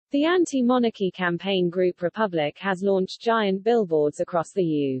The anti-monarchy campaign group Republic has launched giant billboards across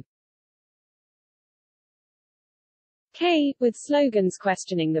the UK, with slogans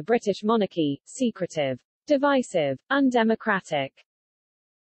questioning the British monarchy: secretive, divisive, undemocratic.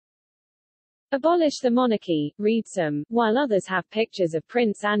 Abolish the monarchy, read some, while others have pictures of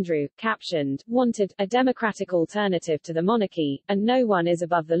Prince Andrew, captioned, wanted, a democratic alternative to the monarchy, and no one is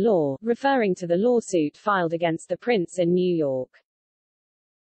above the law, referring to the lawsuit filed against the prince in New York.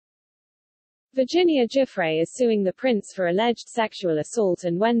 Virginia Giuffre is suing the prince for alleged sexual assault,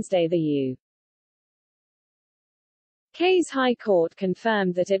 and Wednesday the UK's High Court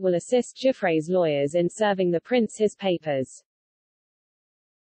confirmed that it will assist Giuffre's lawyers in serving the prince his papers.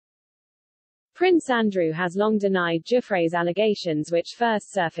 Prince Andrew has long denied Giuffre's allegations, which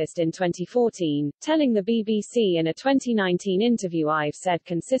first surfaced in 2014, telling the BBC in a 2019 interview, "I've said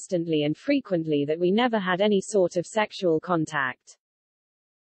consistently and frequently that we never had any sort of sexual contact."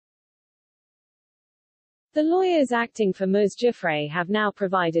 The lawyers acting for Ms. Giuffre have now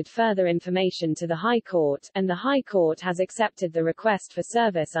provided further information to the High Court, and the High Court has accepted the request for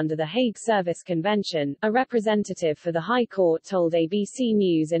service under the Hague Service Convention, a representative for the High Court told ABC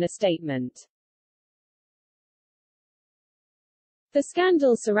News in a statement. The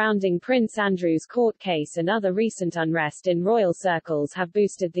scandal surrounding Prince Andrew's court case and other recent unrest in royal circles have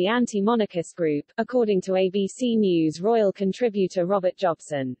boosted the anti-monarchist group, according to ABC News royal contributor Robert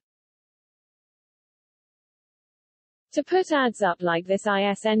Jobson. To put ads up like this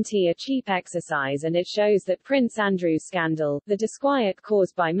isn't a cheap exercise, and it shows that Prince Andrew's scandal, the disquiet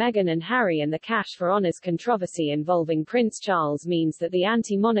caused by Meghan and Harry, and the cash for honours controversy involving Prince Charles means that the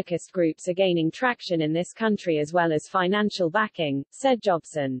anti-monarchist groups are gaining traction in this country as well as financial backing, said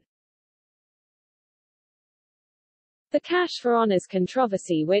Jobson. The cash for honours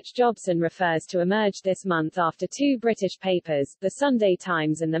controversy, which Jobson refers to, emerged this month after two British papers, The Sunday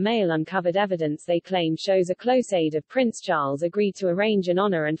Times and the Mail, uncovered evidence they claim shows a close aide of Prince Charles agreed to arrange an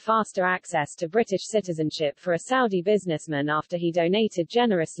honour and faster access to British citizenship for a Saudi businessman after he donated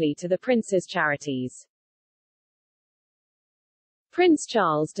generously to the prince's charities. Prince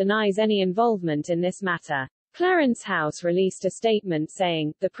Charles denies any involvement in this matter. Clarence House released a statement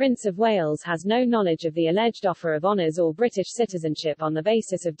saying, "The Prince of Wales has no knowledge of the alleged offer of honours or British citizenship on the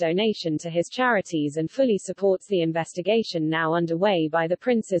basis of donation to his charities and fully supports the investigation now underway by the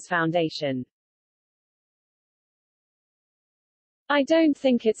Prince's Foundation. I don't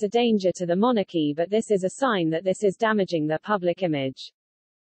think it's a danger to the monarchy, but this is a sign that this is damaging the public image.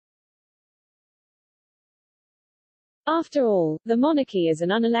 After all, the monarchy is an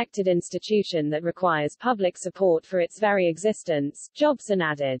unelected institution that requires public support for its very existence," Jobson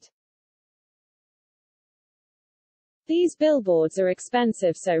added. These billboards are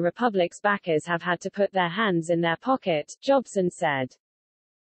expensive, so Republic's backers have had to put their hands in their pocket, Jobson said.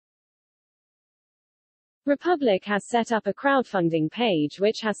 Republic has set up a crowdfunding page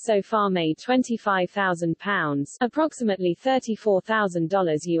which has so far made £25,000, approximately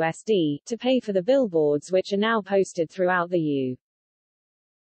 $34,000 USD, to pay for the billboards, which are now posted throughout the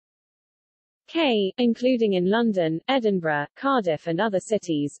UK, including in London, Edinburgh, Cardiff and other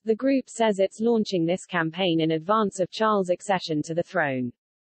cities. The group says it's launching this campaign in advance of Charles' accession to the throne.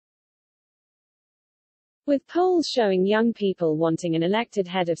 With polls showing young people wanting an elected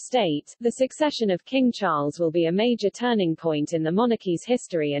head of state, the succession of King Charles will be a major turning point in the monarchy's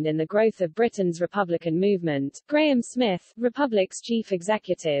history and in the growth of Britain's Republican movement. Graham Smith, Republic's chief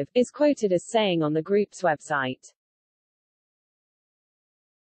executive, is quoted as saying on the group's website,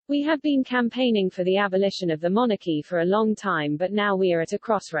 "We have been campaigning for the abolition of the monarchy for a long time, but now we are at a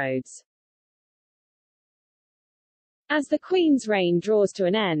crossroads. As the Queen's reign draws to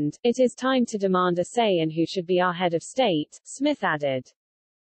an end, it is time to demand a say in who should be our head of state," Smith added.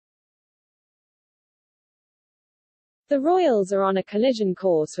 The royals are on a collision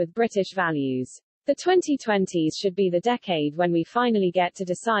course with British values. The 2020s should be the decade when we finally get to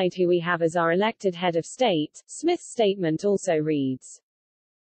decide who we have as our elected head of state, Smith's statement also reads.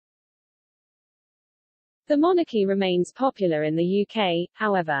 The monarchy remains popular in the UK,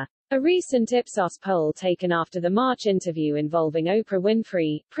 however. A recent Ipsos poll taken after the March interview involving Oprah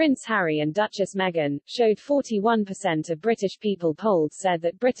Winfrey, Prince Harry and Duchess Meghan, showed 41% of British people polled said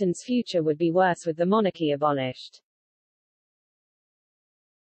that Britain's future would be worse with the monarchy abolished.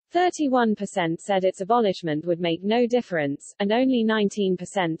 31% said its abolishment would make no difference, and only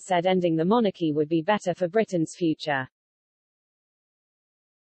 19% said ending the monarchy would be better for Britain's future.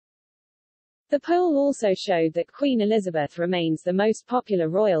 The poll also showed that Queen Elizabeth remains the most popular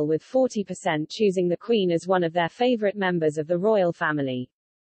royal, with 40% choosing the Queen as one of their favourite members of the royal family.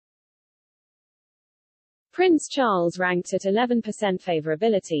 Prince Charles ranked at 11%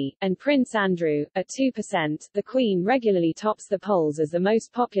 favourability, and Prince Andrew, at 2%. The Queen regularly tops the polls as the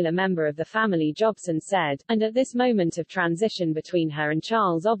most popular member of the family, Jobson said, and at this moment of transition between her and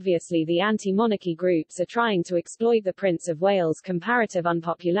Charles, obviously the anti-monarchy groups are trying to exploit the Prince of Wales' comparative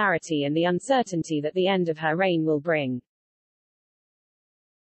unpopularity and the uncertainty that the end of her reign will bring.